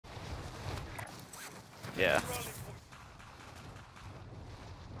Yeah.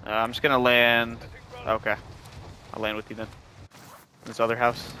 I'm just gonna land. Okay. I'll land with you then. This other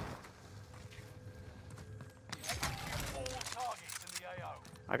house.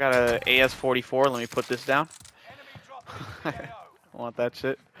 I got a AS-44. Let me put this down. I want that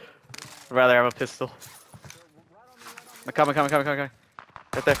shit. I'd rather have a pistol. I'm coming. Right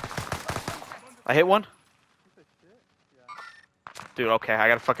there. I hit one. Dude, okay. I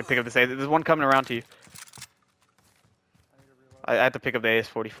gotta fucking pick up this. There's one coming around to you. I had to pick up the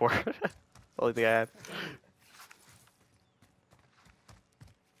AS-44. Only thing I had.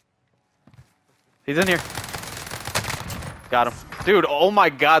 He's in here. Got him. Dude, oh my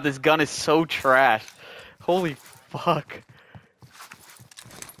god, this gun is so trash. Holy fuck.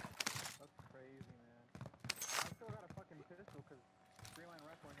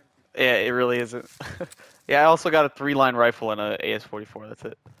 Yeah, it really isn't. Yeah, I also got a 3-line rifle and a AS-44, that's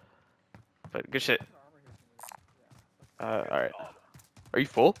it. But good shit. Alright. Are you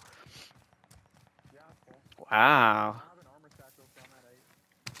full? Wow.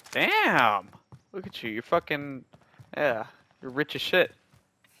 Damn. Look at you. You're fucking... Yeah. You're rich as shit.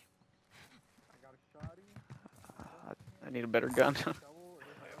 I need a better gun.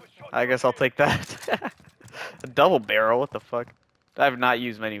 I guess I'll take that. A double barrel? What the fuck? I have not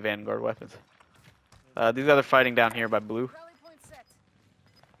used many Vanguard weapons. These guys are fighting down here by blue.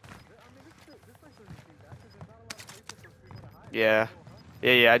 Yeah.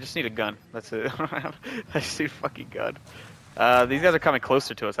 Yeah, I just need a gun. That's it. I just need a fucking gun. These guys are coming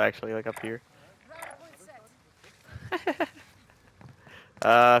closer to us, actually, like up here.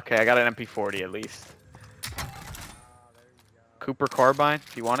 Okay, I got an MP40 at least. Cooper carbine,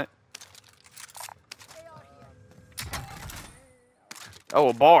 if you want it. Oh,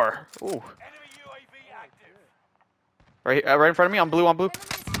 a bar. Ooh. Right in front of me, on blue.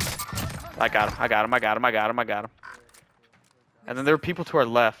 I got him. And then there are people to our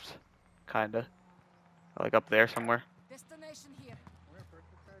left, kinda. Like up there somewhere.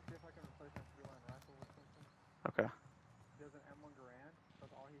 Okay.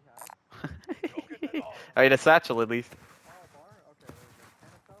 I need a satchel at least.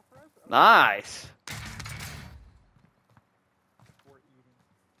 Nice.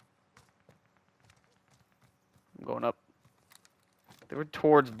 I'm going up. They were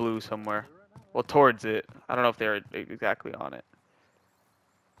towards blue somewhere. Well, towards it. I don't know if they were exactly on it.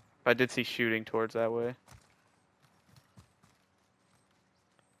 But I did see shooting towards that way.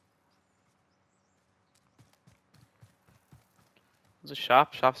 There's a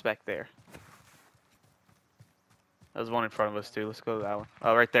shop. Shop's back there. There's one in front of us too. Let's go to that one.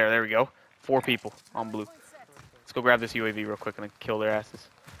 Oh, right there. There we go. 4 people on blue. Let's go grab this UAV real quick and then kill their asses.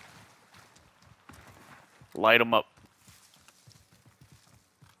 Light them up.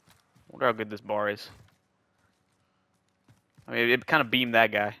 Wonder how good this bar is. I mean, it kind of beamed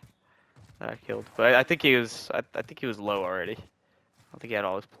that guy that I killed, but I think he was. I think he was low already. I don't think he had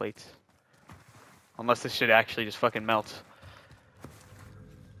all his plates. Unless this shit actually just fucking melts.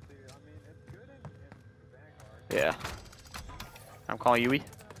 Yeah. I'm calling UE. Okay,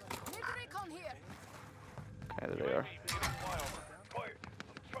 there they are.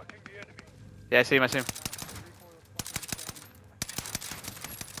 Yeah, I see him.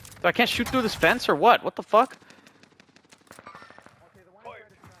 So I can't shoot through this fence or what? What the fuck?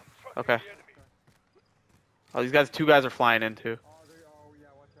 Okay. Oh, these guys, 2 guys are flying in too.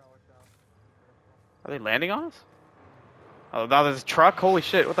 Are they landing on us? Oh, now there's a truck? Holy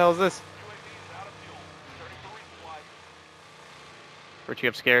shit, what the hell is this? Richie,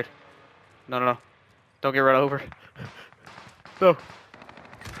 I'm scared. No. Don't get run over. No.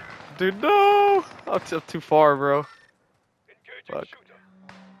 Dude, no! I'm too far, bro. Fuck.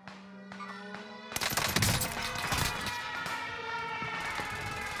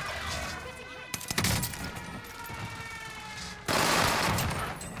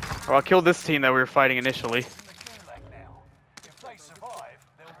 Well, I killed this team that we were fighting initially.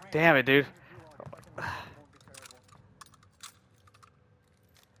 Damn it, dude.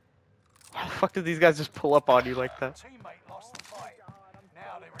 Why the fuck did these guys just pull up on you like that?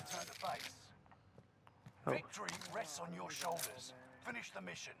 Oh. Victory rests on your shoulders. Finish the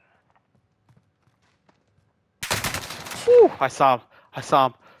mission. Whew, I saw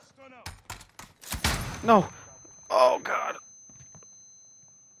him. No. Oh, God.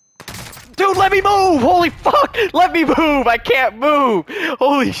 Dude, let me move! Holy fuck! Let me move! I can't move!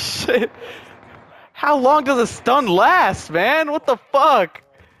 Holy shit. How long does a stun last, man? What the fuck?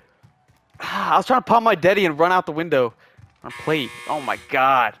 I was trying to pop my daddy and run out the window. On plate. Oh my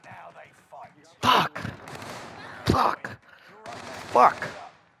god. Fuck.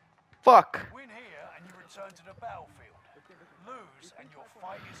 return to the battlefield. Lose and your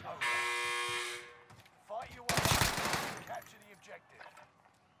fight is over. Fight your way out. Capture the objective.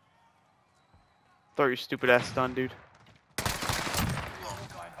 Throw your stupid ass stun, dude. You're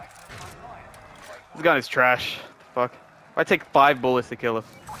going back to the front line. This gun is trash. Fuck. I take 5 bullets to kill him.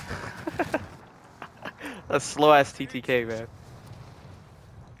 That's slow ass TTK, man.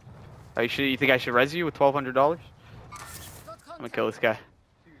 Oh, you think I should res you with $1,200? I'm gonna kill this guy.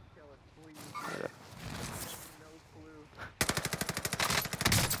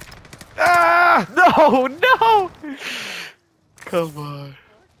 Ah! No! No! Come on.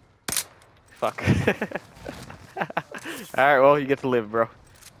 Fuck. Alright, well, you get to live, bro.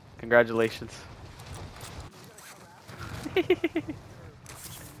 Congratulations. I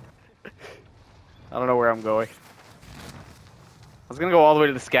don't know where I'm going. I was gonna go all the way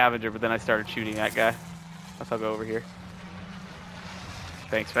to the scavenger, but then I started shooting that guy. Guess I'll go over here.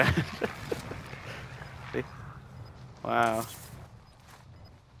 Thanks, man. See? Wow.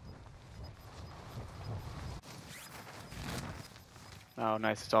 Oh,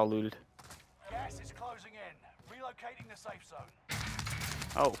 nice. It's all looted. Gas is closing in. Relocating the safe zone.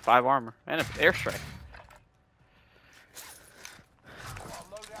 Oh, 5 armor. And an airstrike.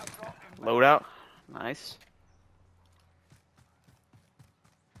 Loadout drop in. Loadout. Nice.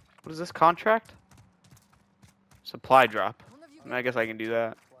 What is this contract? Supply drop. I mean, I guess I can do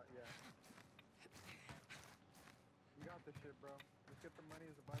that. You got this shit, bro. Just get the money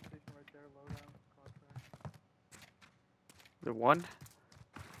as a buy station right there, loadout, contract. The one?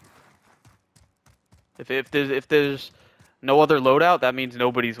 If there's no other loadout, that means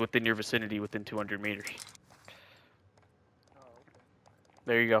nobody's within your vicinity within 200 meters. Oh, okay.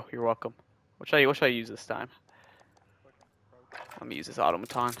 There you go. You're welcome. What should I use this time? Let me use this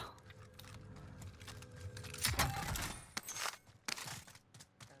automaton. I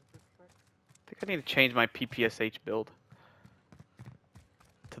think I need to change my PPSH build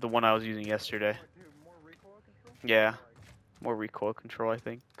to the one I was using yesterday. Dude, more recoil control? Yeah, more recoil control, I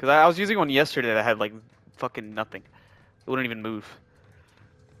think. Because I was using one yesterday that had like fucking nothing. It wouldn't even move.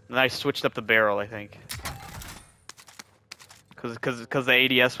 And I switched up the barrel, I think. Because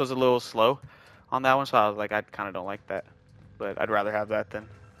the ADS was a little slow on that one, so I was like, I kind of don't like that. But I'd rather have that than...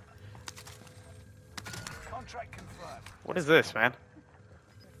 Contract confirmed. What is this, man?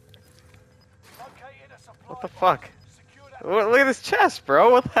 Located a supply What the box. fuck? Secure that. Look at this chest,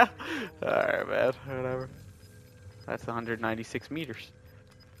 bro. What the hell? Alright, man. Whatever. That's 196 meters.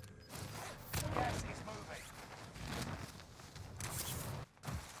 Gas is moving.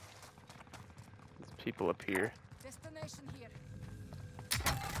 There's people up here. Destination here.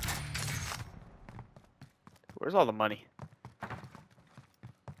 Where's all the money?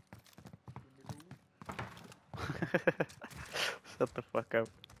 Shut the fuck up.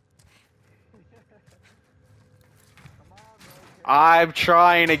 I'm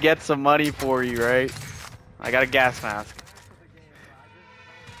trying to get some money for you, right? I got a gas mask.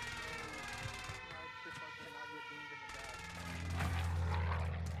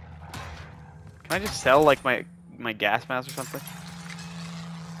 Can I just sell like my gas mask or something?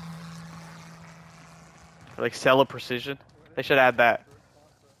 Or, like sell a precision? They should add that.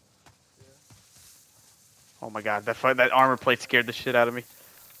 Oh my god, that armor plate scared the shit out of me.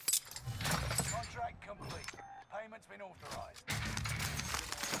 Contract complete. Payment's been authorized.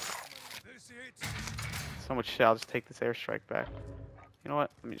 So much shit, I'll just take this airstrike back. You know what?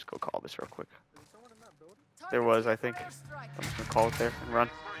 Let me just go call this real quick. There was, I think. I'm just gonna call it there and run.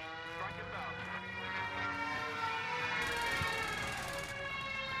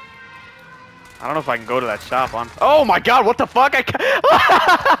 I don't know if I can go to that shop on. Oh my god, what the fuck? I can't.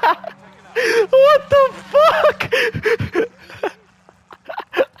 What the fuck?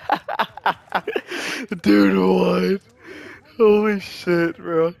 Dude, what? Holy shit,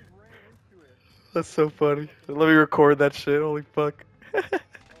 bro. That's so funny. Let me record that shit. Holy fuck.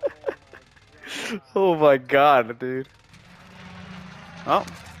 Oh my god, dude. Oh,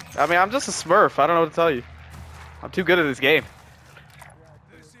 I mean, I'm just a smurf. I don't know what to tell you. I'm too good at this game.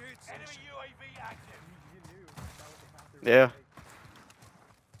 Enemy UAV active. Yeah.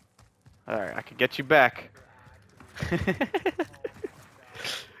 Alright, I can get you back.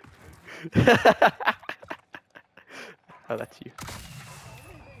 Oh, that's you.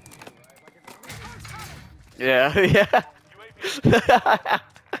 Yeah, yeah.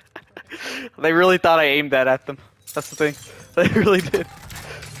 They really thought I aimed that at them. That's the thing. They really did.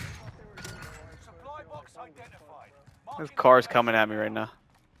 Supply box identified. This car's coming at me right now.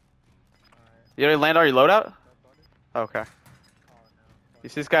 You already land all your loadout? Okay. You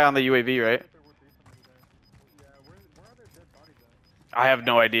see this guy on the UAV, right? I have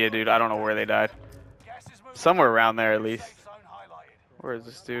no idea, dude. I don't know where they died. Gas Somewhere around there at least. Safe zone highlighted. Where is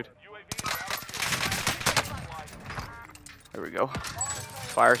this dude? There we go.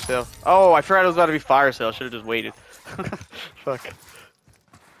 Fire sale. Oh, I forgot it was about to be fire sale. Should have just waited. Fuck.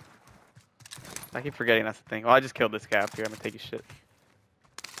 I keep forgetting that's the thing. Oh, I just killed this guy up here. I'm gonna take his shit.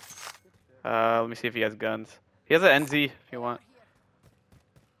 Let me see if he has guns. He has an NZ if you want.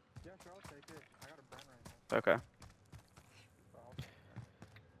 Yeah, sure, I'll take it. I got a burn right now. Okay.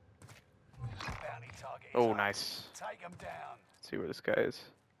 Bounty target is Oh, up. nice. Take him down. Let's see where this guy is.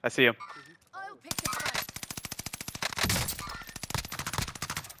 I see him. I'll pick the fight.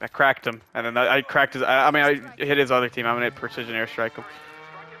 I cracked him, and then I cracked his. I mean, I hit his other team. I'm gonna precision airstrike him.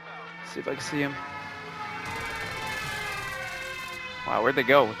 See if I can see him. Wow, where'd they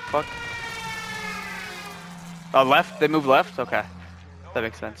go? What the fuck? Oh, left? They moved left? Okay. That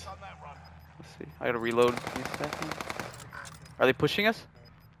makes sense. On that run. Let's see. I gotta reload in a second. Are they pushing us?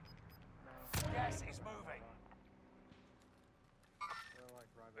 Gas is moving. They're like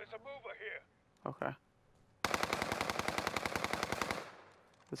right There's a mover here. Okay.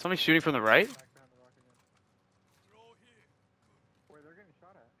 Is somebody shooting from the right? back behind the rock again. Wait, they're getting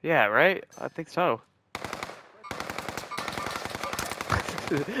shot at. Yeah, right? I think so.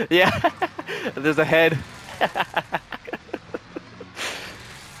 Yeah. There's a head.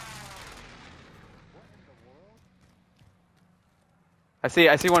 What in the world?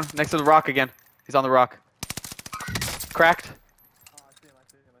 I see one next to the rock again. He's on the rock. Cracked. Oh, I see him, I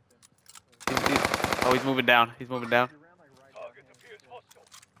see him, I see him. Oh, he's moving down. He's moving down. He ran like right down Target here. appears hostile.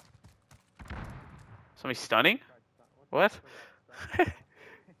 Somebody stunning? Tried to stop- What? the-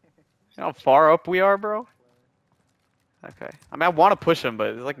 You know how far up we are, bro? Okay. I mean, I want to push him,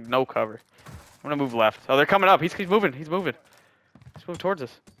 but there's like no cover. I'm gonna move left. Oh, they're coming up. He's moving. He's moving. He's moving towards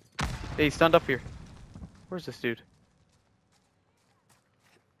us. Yeah, he's stunned up here. Where's this dude?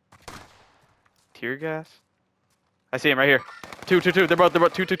 Tear gas? I see him right here. Two. They're both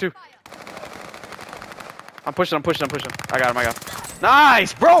two. I'm pushing. I got him.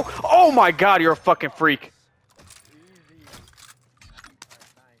 Nice, bro! Oh my god, you're a fucking freak. Easy.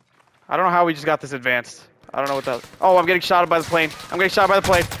 Nice. I don't know how we just got this advanced. I don't know what that. Oh, I'm getting shot by the plane.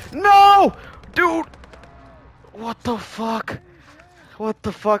 No! Dude! What the fuck?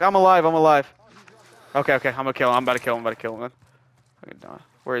 I'm alive. Okay. I'm gonna kill him. I'm about to kill him, man. Okay, no.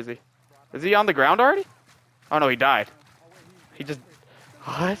 Where is he? Is he on the ground already? Oh no, he died. He just.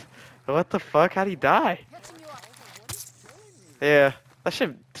 What? What the fuck? How'd he die? Catching you up. Yeah. That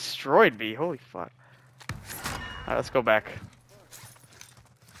shit destroyed me. Holy fuck. Alright, let's go back.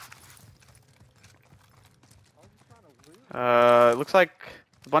 It looks like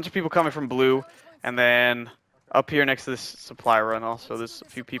a bunch of people coming from blue, and then up here next to this supply run also, there's a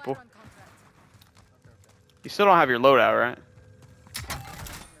few people. You still don't have your loadout, right?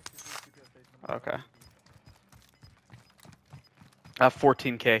 Okay. I have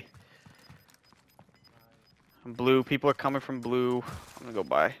 14K. Blue, people are coming from blue. I'm gonna go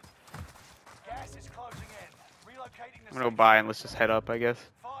buy. Gas is closing in. Relocating the I'm gonna go buy and let's just head up, I guess.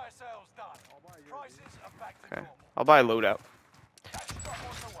 Fire sales done. Prices are back to Okay. normal. I'll buy a loadout. Cash drop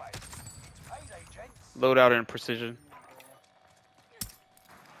on the way. It's payday, gents. Loadout and precision.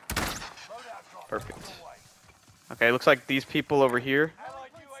 Loadout drop Perfect. on the way. Okay, looks like these people over here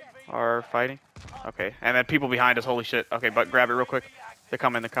Allied UAV are fighting. Okay, and then people behind us, holy shit. Okay, but grab it real quick. They're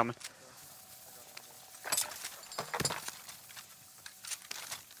coming.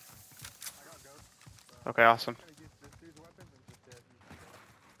 Okay, awesome. Gonna use this dude's weapons and just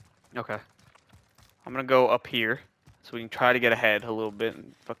dead. Okay. I'm gonna go up here so we can try to get ahead a little bit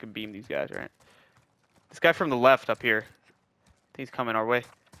and fucking beam these guys, right? This guy from the left up here, I think he's coming our way.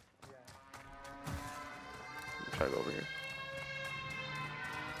 Let me try to go over here.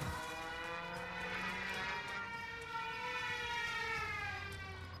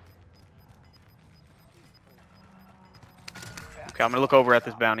 Okay, I'm gonna look over at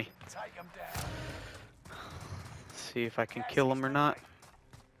this bounty. take them down. See if I can kill him or not.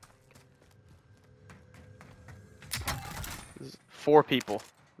 There's 4 people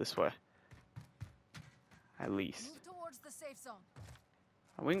this way. At least. Move towards the safe zone.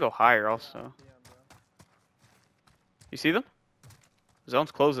 We can go higher also. PM, bro. You see them?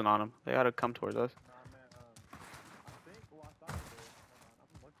 Zone's closing on them. They gotta come towards us. No, I meant, I think, well, I thought it did. Hold on,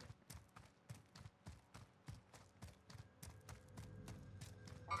 I'm looking.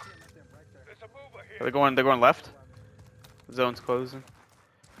 I see him right there. There's a mover here. They're going left. Zone's closing.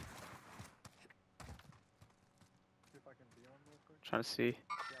 See if I can be on real quick. Trying to see.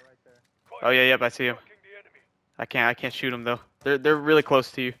 Yeah, right there. Oh yeah, yep, I see him. Tracking the enemy. I can't shoot him though. They're really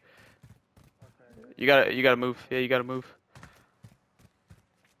close to you. Okay. You gotta move. Yeah, you gotta move.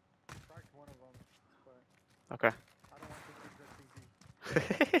 Cracked one of them, but Okay. I don't want this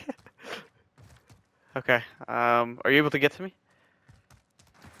to get easy. Okay. Are you able to get to me?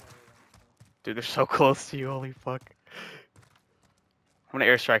 Dude, they're so close to you. Holy fuck. I'm gonna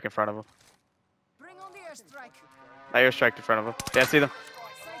airstrike in front of them. Bring on the airstrike. I airstriked in front of them. Yeah, I see them.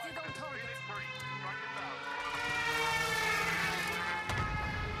 Sighted on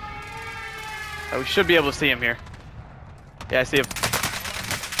target. We should be able to see him here. Yeah, I see him.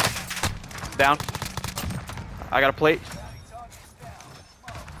 Down. I got a plate.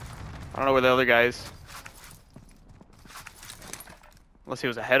 I don't know where the other guy is. Unless he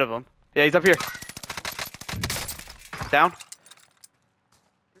was ahead of him. Yeah, he's up here. Down.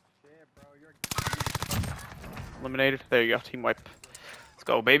 Good shit, bro. You're Eliminated. There you go. Team wipe. Let's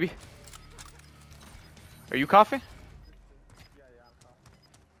go, baby. Are you coughing? yeah, I'm talking.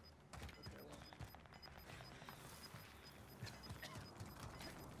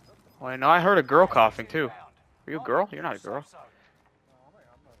 Well, no, I heard a girl coughing too. Are you a girl? You're not a girl. Oh,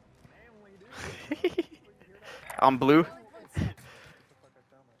 I'm a manly dude. I'm blue. What the fuck I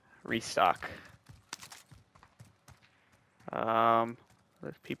sound like? Restock.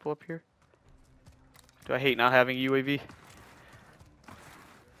 There's people up here. Do I hate not having UAV?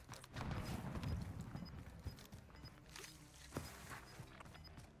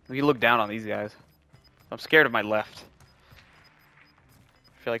 We look down on these guys. I'm scared of my left.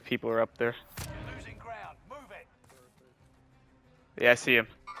 I feel like people are up there. You're losing ground. Move it. Yeah, I see him.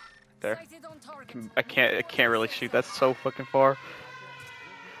 There. Sighted on target. I can't really shoot. That's so fucking far.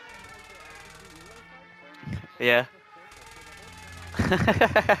 Yeah.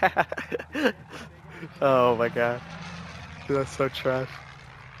 Oh my god. Dude, that's so trash.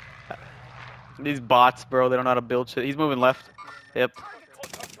 These bots, bro, they don't know how to build shit. He's moving left. Yep.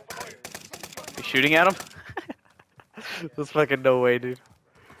 You shooting at him? There's fucking no way, dude.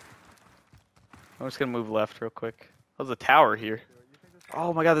 I'm just gonna move left real quick. There's a tower here.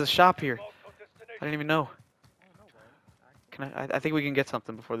 Oh my god, there's a shop here. I didn't even know. Can I think we can get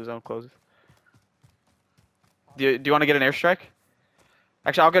something before the zone closes. Do you want to get an airstrike?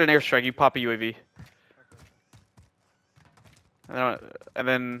 Actually, I'll get an airstrike. You pop a UAV. And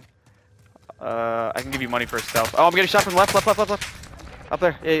then I can give you money for a stealth. Oh, I'm getting shot from left. Up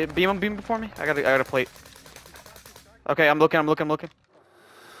there. Yeah, beam before me. I got a plate. Okay, I'm looking. I'm fighting.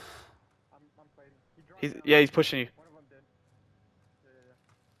 He dropped down. He's pushing you. One of them did. Yeah.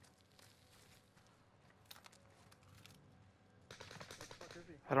 Where the fuck is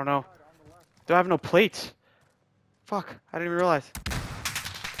he? I don't know. On the left. Do I have no plates? Fuck, I didn't even realize.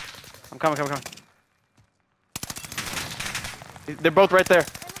 I'm coming. They're both right there.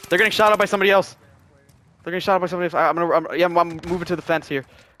 They're getting shot up by somebody else. They're getting shot up by somebody else. I'm moving to the fence here.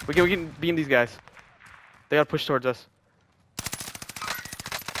 We can beam these guys. They gotta push towards us.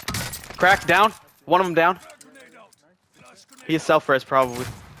 Crack, down. One of them down. He is self-res probably.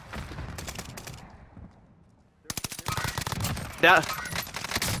 Down.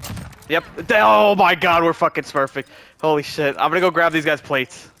 Yep. Oh my god, we're fucking smurfing. Holy shit. I'm gonna go grab these guys'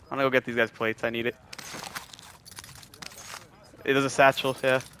 plates. I'm gonna go get these guys' plates. I need it. There's a satchel,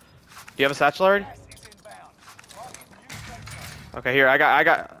 yeah. Do you have a satchel already? Okay, here, I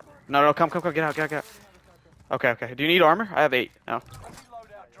got. No, come, get out. Okay. Do you need armor? I have 8. No.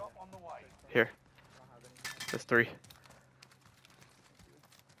 Loadout drop on the way. Here. There's 3.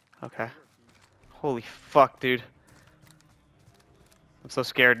 Okay. Holy fuck, dude. I'm so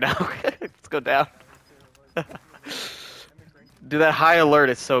scared now. Let's go down. Dude, that high alert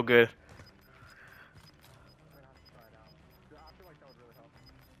is so good.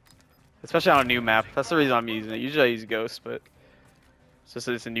 Especially on a new map. That's the reason I'm using it. Usually I use Ghost, but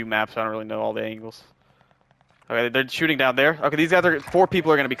it's a new map, so I don't really know all the angles. Okay, they're shooting down there. Okay, these guys are 4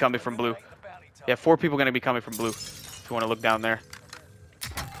 people are gonna be coming from blue. Yeah, 4 people are gonna be coming from blue. If you want to look down there.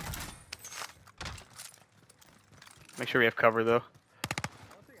 Make sure we have cover though.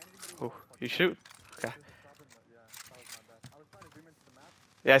 Oh, you shoot? Okay.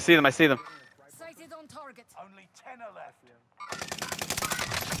 Yeah, I see them. Sighted on target. Only 10 are left. Sighted on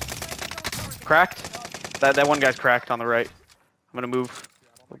target. Cracked. That one guy's cracked on the right. I'm gonna move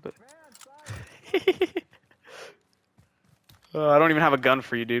a little bit. I don't even have a gun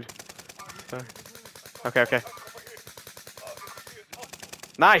for you, dude. Okay.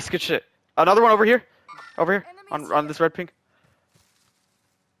 Nice, good shit. Another one over here. On this red pink.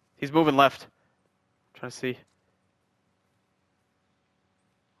 He's moving left. I'm trying to see.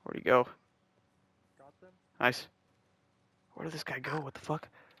 Where'd he go? Nice. Where did this guy go? What the fuck?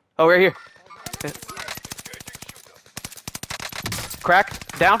 Oh, right here. Yeah. Crack.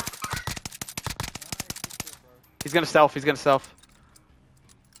 Down. He's gonna stealth.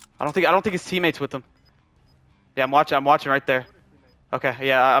 I don't think his teammate's with him. Yeah, I'm watching right there. Okay,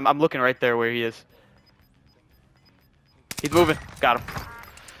 yeah, I'm looking right there where he is. He's moving. Got him.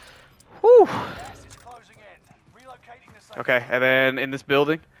 Whew. Gas is closing in. Relocating the safe Okay, and then in this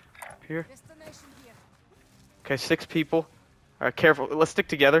building here. Destination here. Okay, 6 people. Alright, careful. Let's stick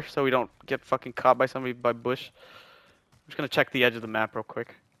together so we don't get fucking caught by somebody by bush. I'm just gonna check the edge of the map real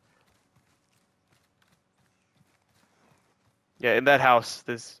quick. Yeah, in that house,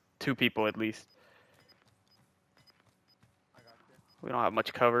 there's 2 people at least. We don't have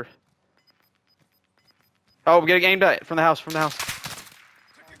much cover. Oh, we're getting aimed at from the house.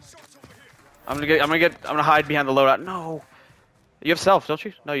 I'm gonna hide behind the loadout. No, you have self, don't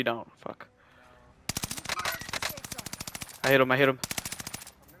you? No, you don't. Fuck. I hit him. I'm gonna try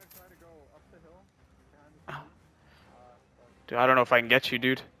to go up the hill. Behind the Dude, I don't know if I can get you,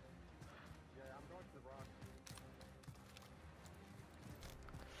 dude. yeah, I'm going to the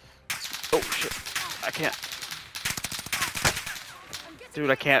rock. Oh shit, I can't. Dude,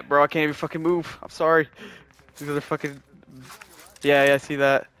 I can't, bro. I can't even fucking move. I'm sorry. These are fucking. Yeah, I see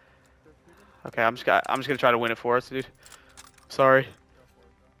that. Okay, I'm just gonna try to win it for us, dude. Sorry.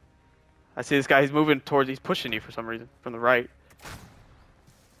 I see this guy. He's moving towards. He's pushing you for some reason from the right.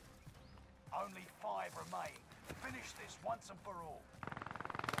 Only 5 remain. Finish this once and for all.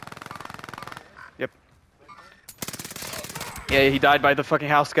 Yep. Yeah, he died by the fucking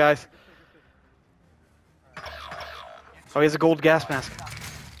house, guys. Oh, he has a gold gas mask.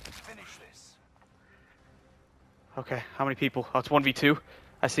 Finish this. Okay, how many people? Oh, it's 1v2.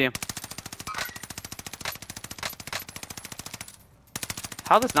 I see him.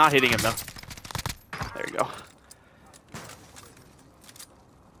 How that's not hitting him though? There you go.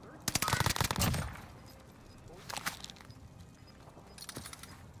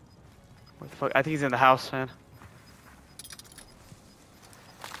 What the fuck? I think he's in the house, man.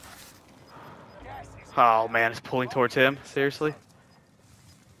 Gas is Oh man, it's pulling towards him. Seriously?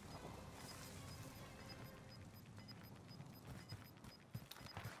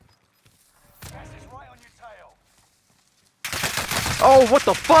 gas is right on your tail. Oh, what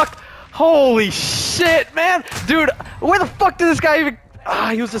the fuck? Holy shit, man! Dude, where the fuck did this guy even...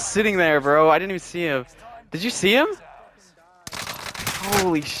 Ah, he was just sitting there, bro. I didn't even see him. Did you see him?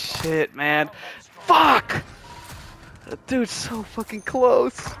 Holy shit, man. Fuck! That dude's so fucking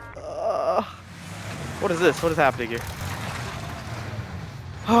close. What is this? What is happening here?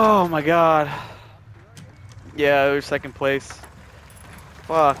 Oh my god. Yeah, we're 2nd place.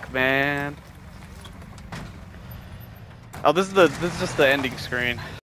 Fuck, man. Oh, this is just the ending screen.